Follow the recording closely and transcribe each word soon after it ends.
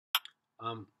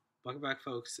Um, Welcome back,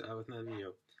 folks, with another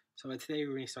video. So today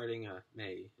we're going to be starting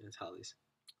May and its holidays.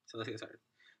 So let's get started.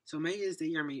 So May is Day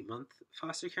Your Mate Month,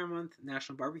 Foster Care Month,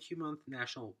 National Barbecue Month,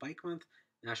 National Bike Month,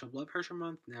 National Blood Pressure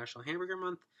Month, National Hamburger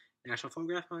Month, National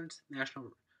Photograph Month,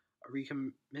 National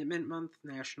Recommitment Month,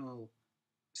 National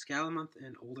Scala Month,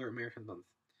 and Older American Month.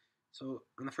 So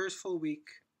on the first full week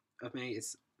of May,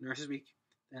 it's Nurses Week,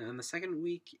 and on the second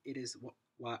week, it is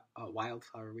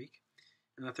Wildflower Week.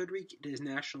 On the third week, it is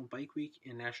National Bike Week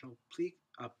and National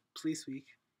Police Week.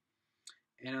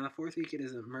 And on the fourth week, it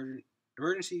is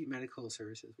Emergency Medical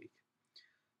Services Week.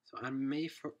 So on May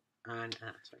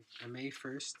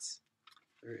 1st,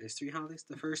 there is 3 holidays.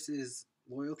 The first is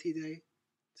Loyalty Day.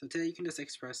 So today you can just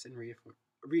express and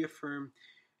reaffirm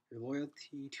your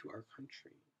loyalty to our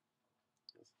country.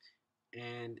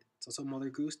 And it's also Mother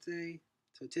Goose Day.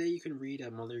 So today you can read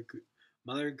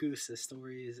Mother Goose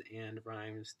stories and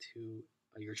rhymes to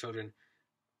your children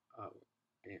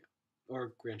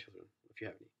or grandchildren, if you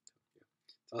have any. So, yeah.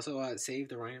 It's also Save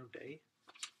the Rhino Day.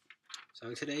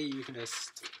 So today you can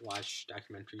just watch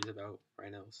documentaries about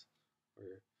rhinos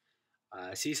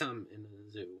or see some in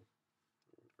the zoo.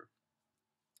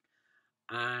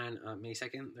 On May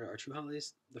 2nd, there are 2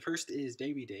 holidays. The first is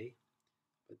Baby Day,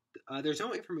 but there's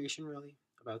no information really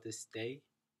about this day,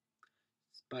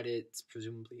 but it's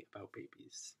presumably about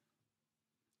babies.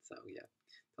 So yeah.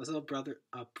 Also,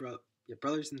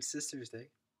 Brothers and Sisters Day.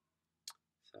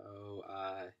 So,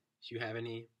 if you have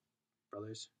any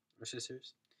brothers or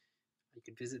sisters, you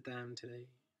could visit them today,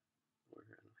 or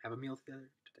have a meal together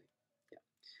today.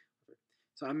 Yeah.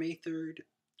 So on May 3rd,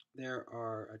 there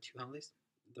are 2 holidays.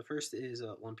 The first is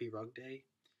Lumpy Rug Day.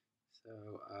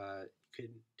 So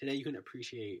today you can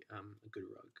appreciate a good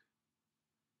rug.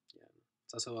 Yeah.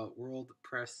 It's also a World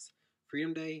Press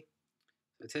Freedom Day.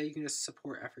 So today you can just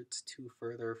support efforts to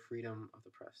further freedom of the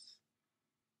press.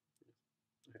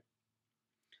 Okay.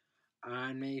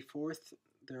 On May 4th,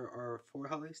 there are 4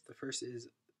 holidays. The first is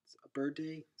a Bird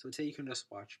Day. So today you can just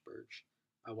watch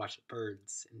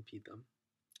birds and feed them.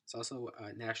 It's also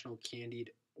National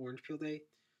Candied Orange Peel Day.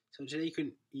 So today you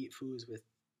can eat foods with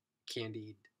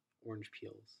candied orange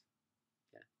peels.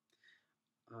 Yeah.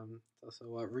 It's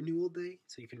also Renewal Day.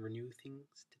 So you can renew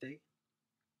things today.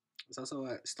 It's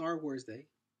also Star Wars Day.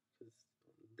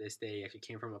 This day actually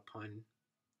came from a pun,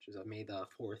 which was May the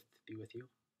 4th be with you.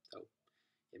 So,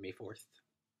 yeah, May 4th.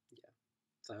 Yeah.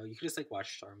 So you can just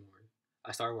watch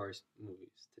Star Wars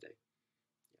movies today.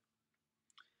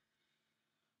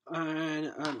 Yeah.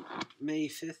 On May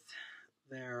 5th,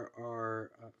 there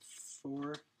are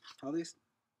 4 holidays.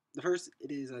 The first,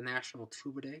 it is a National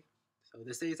Tuba Day. So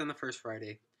this day is on the first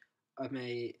Friday of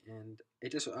May, and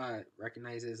it just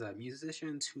recognizes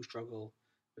musicians who struggle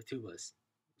with tubas,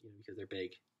 because they're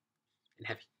big and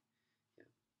heavy. Yeah.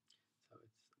 So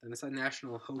then it's a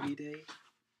National Hoagie Day.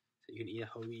 So you can eat a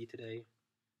hoagie today,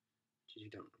 which you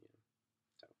don't.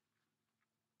 So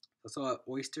it's also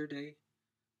Oyster Day.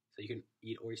 So you can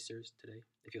eat oysters today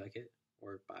if you like it,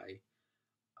 or buy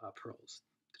pearls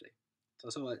today. It's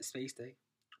also a Space Day,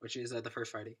 which is the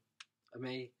first Friday of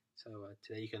May. So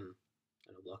today you can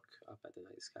look up at the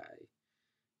night sky.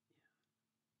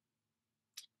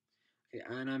 Yeah.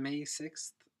 Okay, on May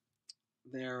 6th,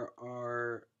 there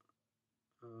are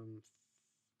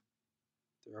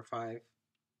 5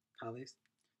 holidays.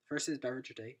 First is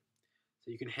Beverage Day,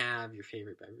 so you can have your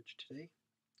favorite beverage today.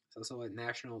 It's also a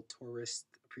National Tourist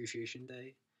Appreciation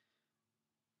Day.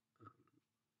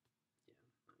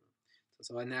 It's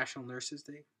also a National Nurses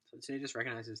Day. So today just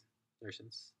recognizes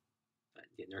nurses.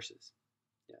 Nurses.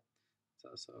 Yeah. It's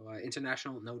also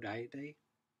International No Diet Day.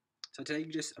 So today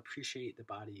you just appreciate the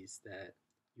bodies that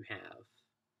you have.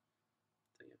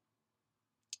 So yeah.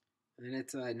 And then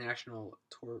it's a National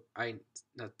Tour.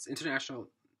 It's International.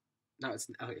 No, it's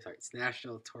okay. Sorry, it's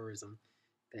National Tourism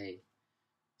Day.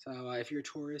 So if you're a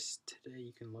tourist today,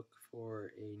 you can look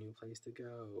for a new place to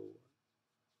go.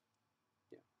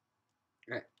 Yeah.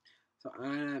 Okay. So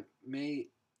on May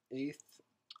 8th,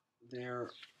 there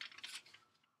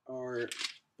are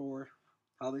 4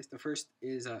 holidays. The first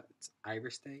is it's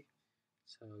Iris Day.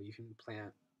 So you can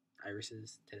plant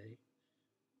irises today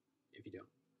if you don't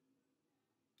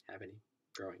have any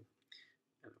growing.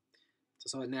 It's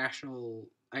also a National.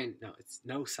 It's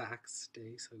No Socks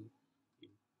Day, so you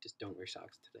just don't wear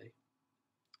socks today.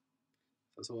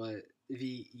 It's also a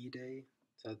VE Day.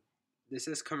 So this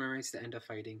just commemorates the end of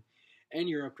fighting in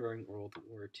Europe during World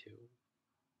War II.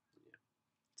 Yeah.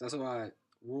 It's also a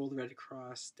World Red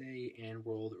Cross Day and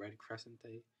World Red Crescent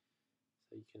Day.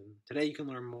 So today you can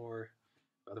learn more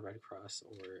about the Red Cross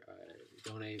or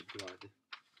donate blood.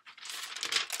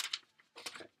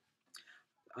 Okay.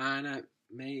 On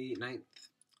May 9th,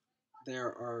 there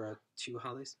are two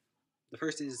holidays. The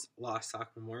first is Lost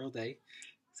Sock Memorial Day.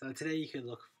 So today you can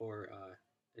look for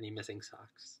any missing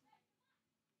socks.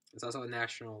 It's also a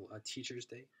National Teachers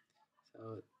Day.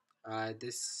 So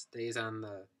this day is on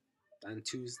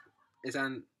Tuesday. It's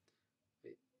on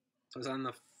so it's on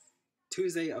the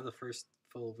Tuesday of the first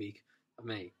full week of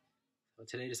May. So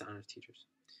today just honors teachers.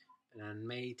 And on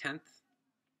May 10th,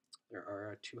 there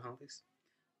are two holidays.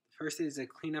 The first is a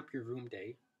Clean Up Your Room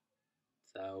Day.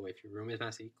 So if your room is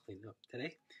messy, clean it up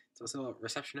today. It's also a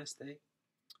Receptionist Day.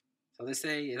 So this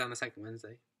day is on the second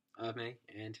Wednesday of May,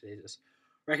 and today just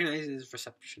recognizes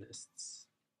receptionists.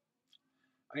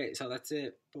 Okay, so that's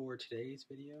it for today's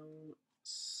video.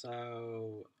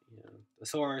 So, the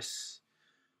source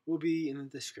will be in the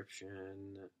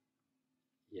description.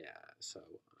 Yeah, so,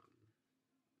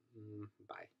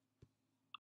 bye.